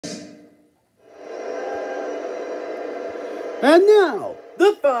And now,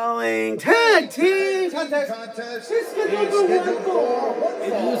 the following tag team contest is scheduled for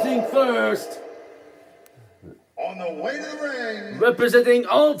introducing first, on the way to the ring, representing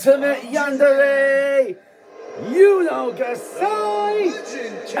Ultimate Yandere, Yuno Gasai,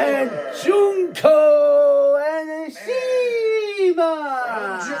 and Junko and Shiva.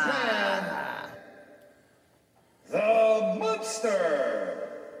 from Japan, the Monster.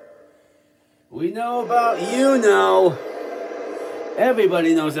 We know about Yuno.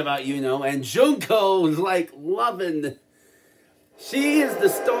 Everybody knows about Yuno, and Junko's like loving. She is the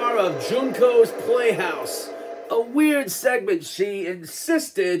star of Junko's Playhouse, a weird segment she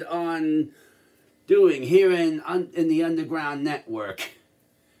insisted on doing here in the Underground Network.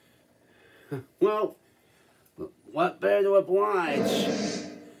 Well, what better to oblige?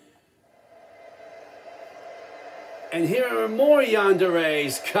 And here are more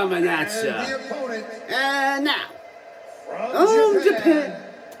yanderes coming at And ya. the opponent And now, from Japan,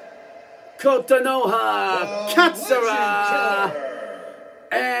 Kotonoha the Katsura Legend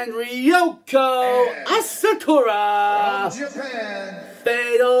and Ryoko And Asakura. Killer. From Japan,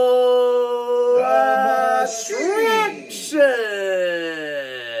 Fatal The Attraction.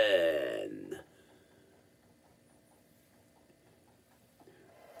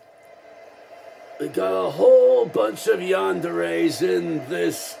 We got a whole bunch of yanderes in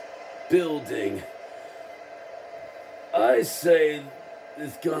this building. I say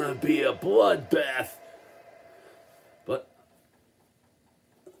it's gonna be a bloodbath.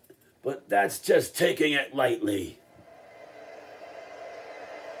 But that's just taking it lightly.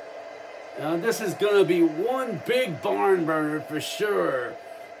 Now this is gonna be one big barn burner for sure,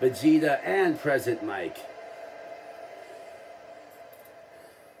 Vegeta and Present Mike.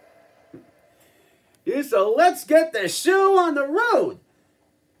 So let's get the show on the road.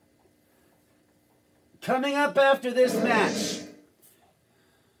 Coming up after this match,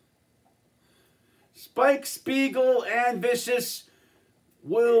 Spike, Spiegel, and Vicious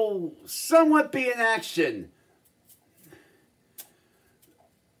will somewhat be in action.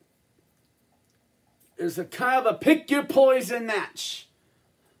 There's a kind of a pick your poison match.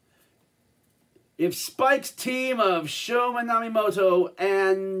 If Spike's team of Sho Minamimoto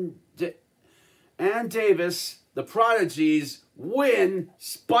and Davis, the Prodigies, win,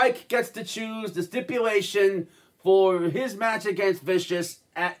 Spike gets to choose the stipulation for his match against Vicious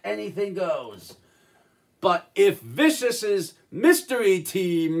at Anything Goes. But if Vicious's mystery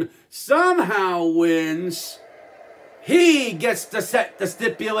team somehow wins, he gets to set the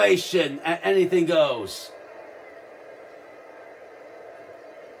stipulation at Anything Goes.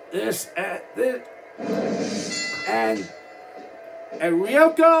 And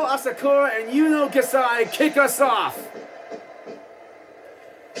Ryoko Asakura and Yuno Gasai kick us off.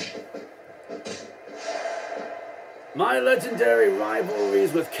 My legendary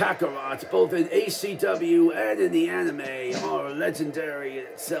rivalries with Kakarot, both in ACW and in the anime, are legendary in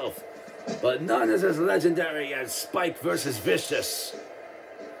itself. But none is as legendary as Spike versus Vicious.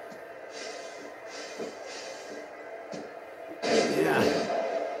 Yeah.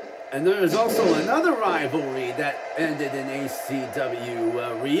 And there is also another rivalry that ended in ACW,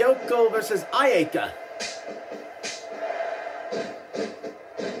 Ryoko versus Ayaka.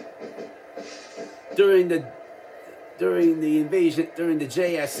 During the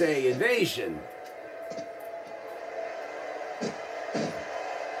JSA invasion.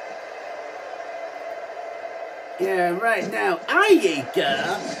 Yeah, right now,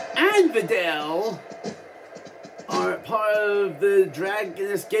 Ayaka and Vidal are part of the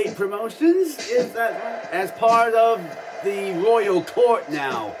Dragon's Gate Promotions, is that right? As part of the Royal Court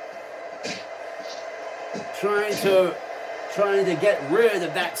now. Trying to get rid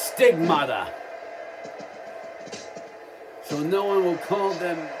of that stigmata. So no one will call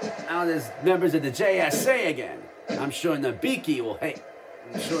them out as members of the JSA again. I'm sure Nabiki will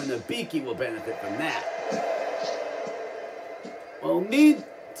benefit from that. Well,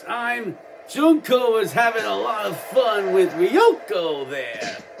 meantime, Junko is having a lot of fun with Ryoko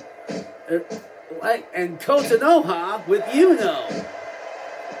there. And Kotonoha with Yuno.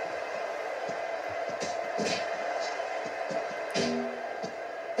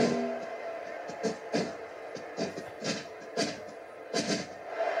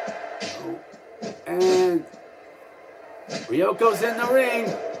 And Ryoko's in the ring.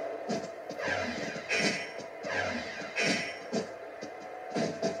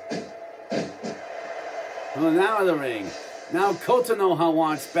 Well, now in the ring. Now Kotonoha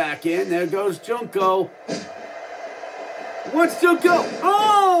wants back in. There goes Junko. What's Junko?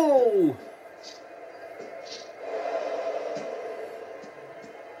 Oh!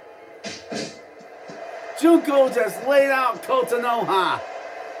 Junko just laid out Kotonoha.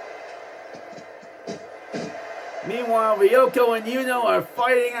 Meanwhile, Ryoko and Yuno are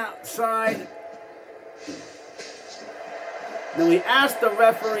fighting outside. Then we asked the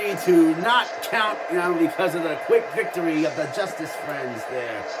referee to not count because of the quick victory of the Justice Friends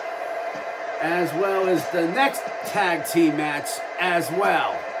there. As well as the next tag team match as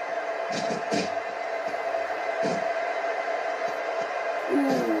well.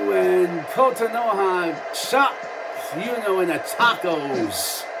 Ooh, and Kotonoha chopped Yuno in the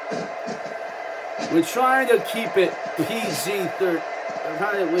tacos. We're trying to keep it PG-13,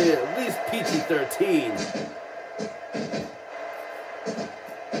 at least PG-13.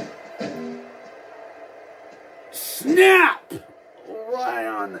 Snap! Right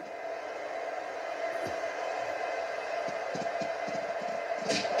on the...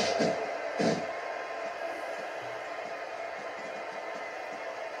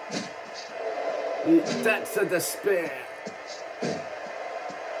 That's a despair.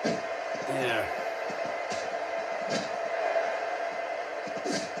 There.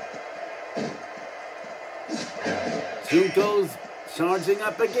 Junko's charging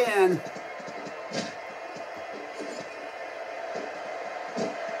up again.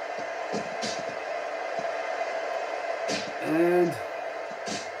 And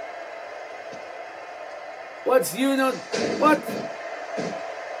what's Yuno? What?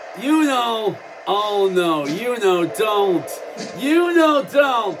 Yuno? Oh no, Yuno, don't. Yuno,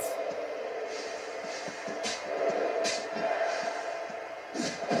 don't.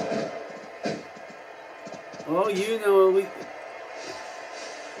 Oh, Yuno, we...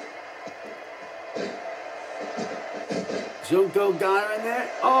 Junko got her in there.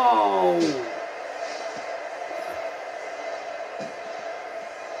 Oh.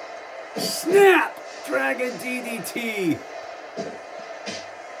 Snap! Dragon DDT.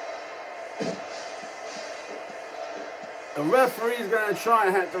 The referee's going to try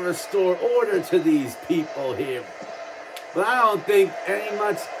and have to restore order to these people here. But I don't think any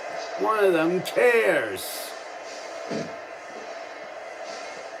much one of them cares.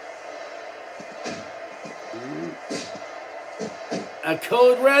 A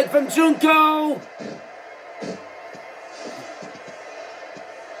code red from Junko.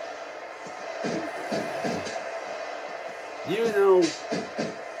 Yuno.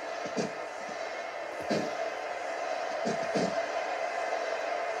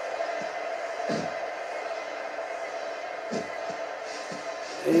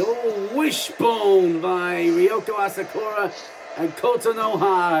 A old wishbone by Ryoko Asakura and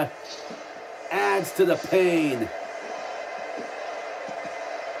Kotonoha adds to the pain.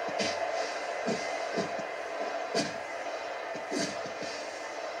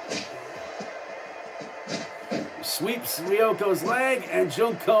 Sweeps Ryoko's leg and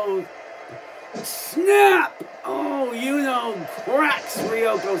Junko snap! Oh, Yuno cracks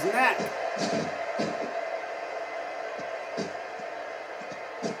Ryoko's neck.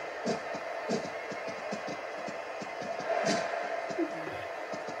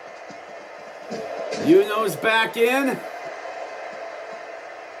 Yuno's back in.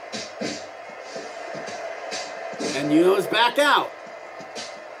 And Yuno's back out.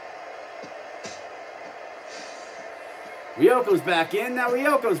 Ryoko's back in, now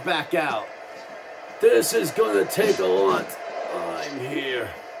Ryoko's back out. This is gonna take a lot. I'm here.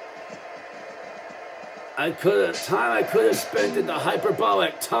 I could have spent in the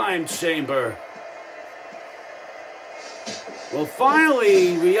hyperbolic time chamber. Well,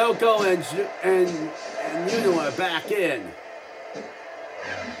 finally, Ryoko and Yuno are back in.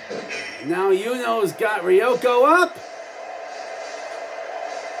 Now Yuno's got Ryoko up.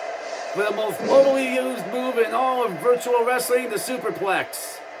 For the most overly used move in all of virtual wrestling, the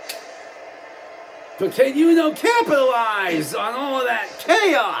superplex. But can Yuno capitalize on all of that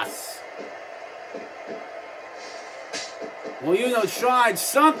chaos? Well, Yuno tried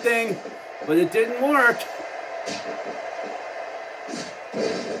something, but it didn't work.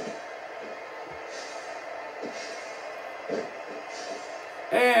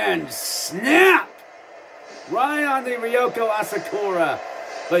 And snap! Right on the Ryoko Asakura.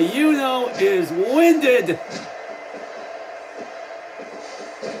 But Yuno is winded.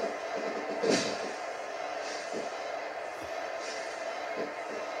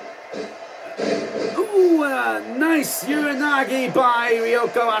 Ooh, a nice Uranagi by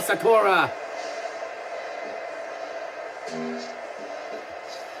Ryoko Asakura.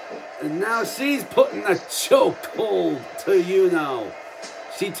 And now she's putting a chokehold to Yuno.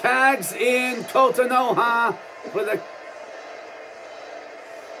 She tags in Kotonoha for the...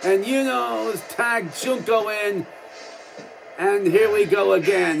 And Yuno's tagged Junko in. And here we go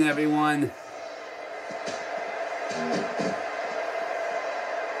again, everyone.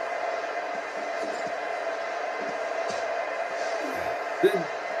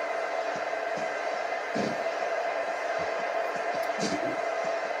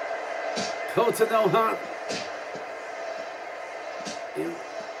 Kotonoha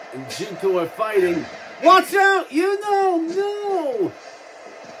and Junko are fighting. Watch out! No!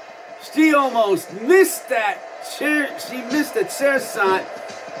 She almost missed that chair. She missed the chair shot.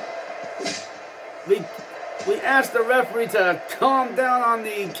 We asked the referee to calm down on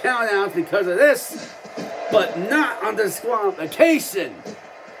the countouts because of this, but not on disqualification.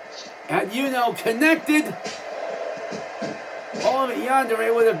 Had Yuno connected, all of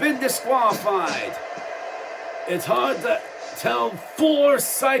Yandere would have been disqualified. It's hard to tell 4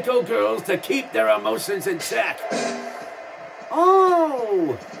 psycho girls to keep their emotions in check.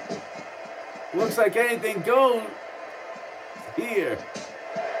 Oh! Looks like anything goes here.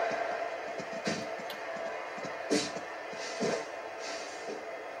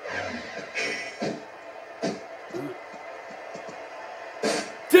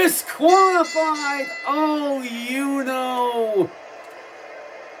 Disqualified! Oh, Yuno!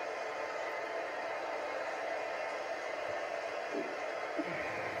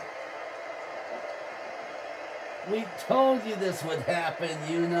 We told you this would happen,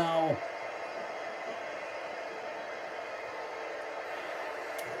 Yuno.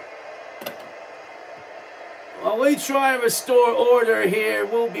 While we try to restore order here,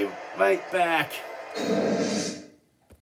 we'll be right back.